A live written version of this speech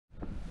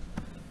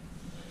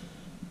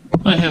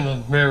I have a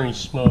very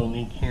small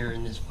leak here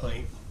in this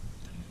pipe.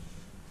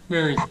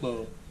 Very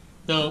small.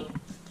 Now,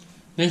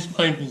 this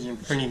pipe is in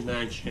pretty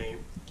bad shape.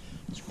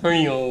 It's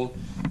pretty old.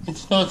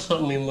 It's not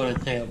something we want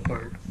to take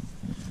apart.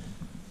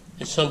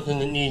 It's something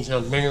that needs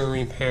a bigger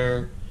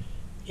repair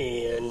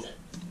and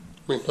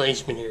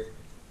replacement here.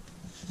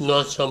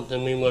 Not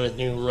something we want to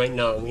do right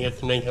now. We have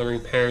to make a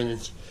repair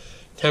that's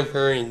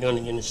temporary and going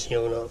to get it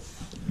sealed up.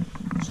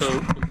 So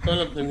the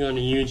product I'm going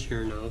to use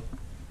here now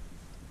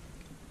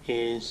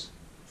is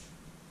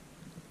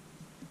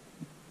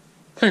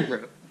pipe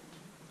wrap.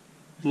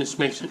 And this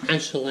makes an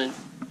excellent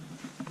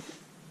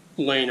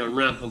way to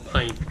wrap a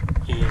pipe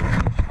and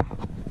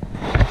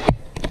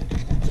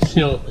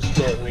seal up a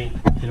small leak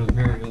in a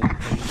very old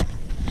pipe.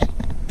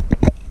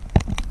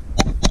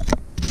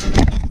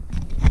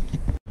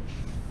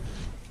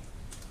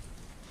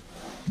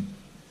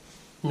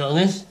 Now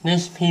this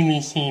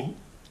PVC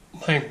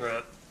pipe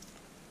wrap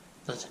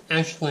does an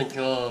excellent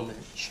job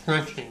at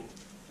stretching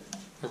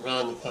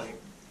around the pipe.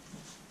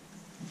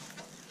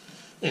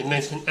 It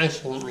makes an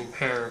excellent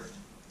repair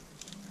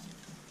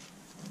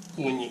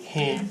when you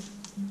can't.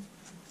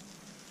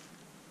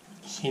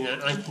 You see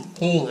that I can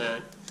pull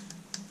that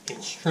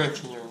and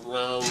stretch it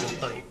around the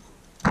pipe.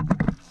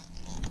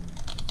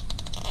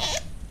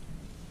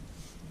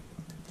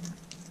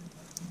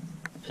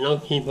 And I'll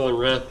keep on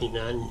wrapping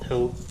that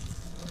until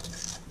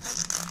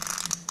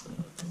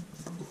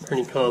I'm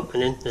pretty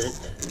confident that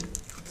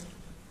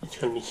it's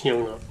going to be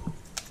sealed up.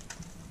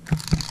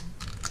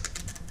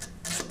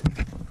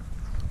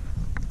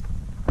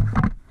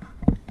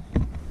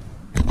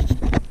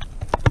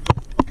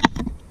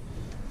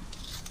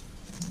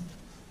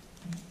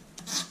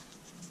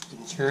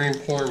 It's very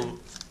important,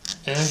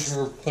 as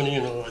you're putting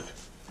it on,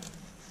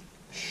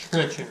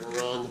 stretch it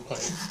around the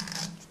pipe.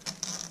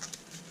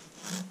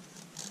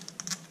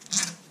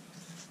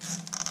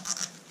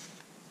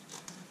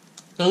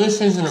 Now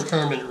this isn't a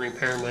permanent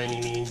repair by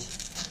any means.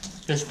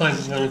 This pipe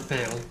is going to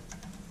fail.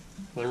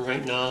 But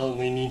right now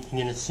we need to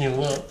get it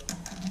sealed up.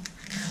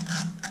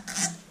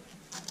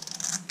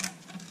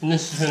 And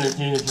this is going to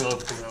do the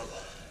job for now.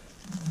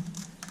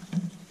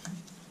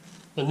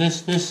 But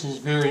this is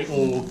very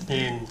old,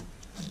 thin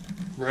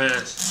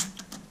brass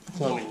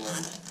plumbing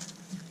line.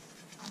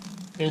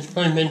 And it's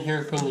probably been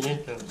here from the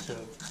get-go, so.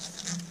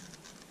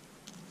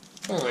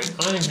 Alright,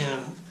 I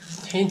have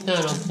taped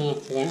that up to the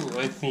point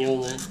where I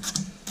feel that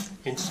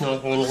it's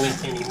not going to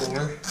leak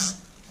anymore.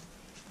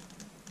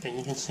 And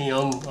you can see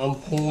I'm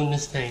pulling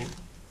this tape.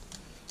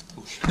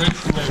 I'm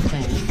stretching that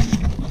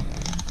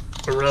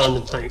tape around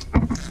the pipe.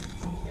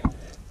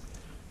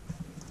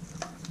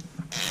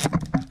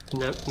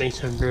 And that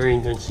makes a very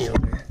good seal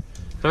there.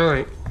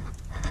 Alright.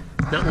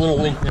 That little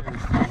link there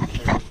is pretty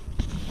good.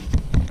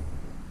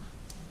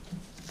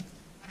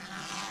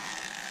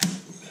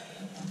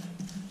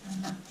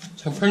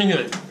 So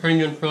pretty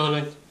good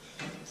product.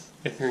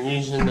 If you're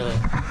using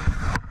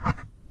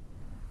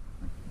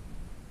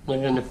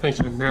like to fix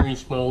a very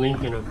small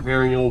leak in a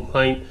very old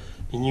pipe,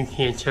 and you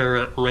can't tear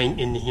it right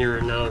into here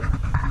and now.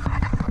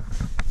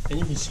 And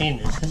you can see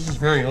this is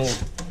very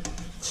old.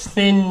 It's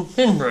thin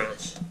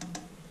brass.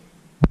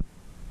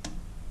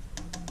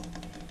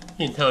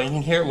 You can tell, you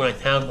can hear it when I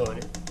tap on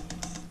it.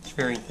 It's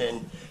very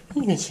thin.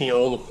 You can see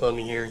all the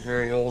plumbing here is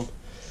very old.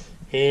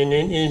 And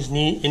it is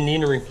in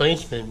need of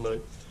replacement, but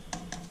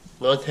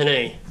not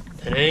today.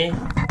 Today,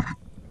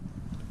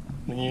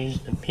 we use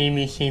the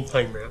PVC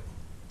pipe wrap.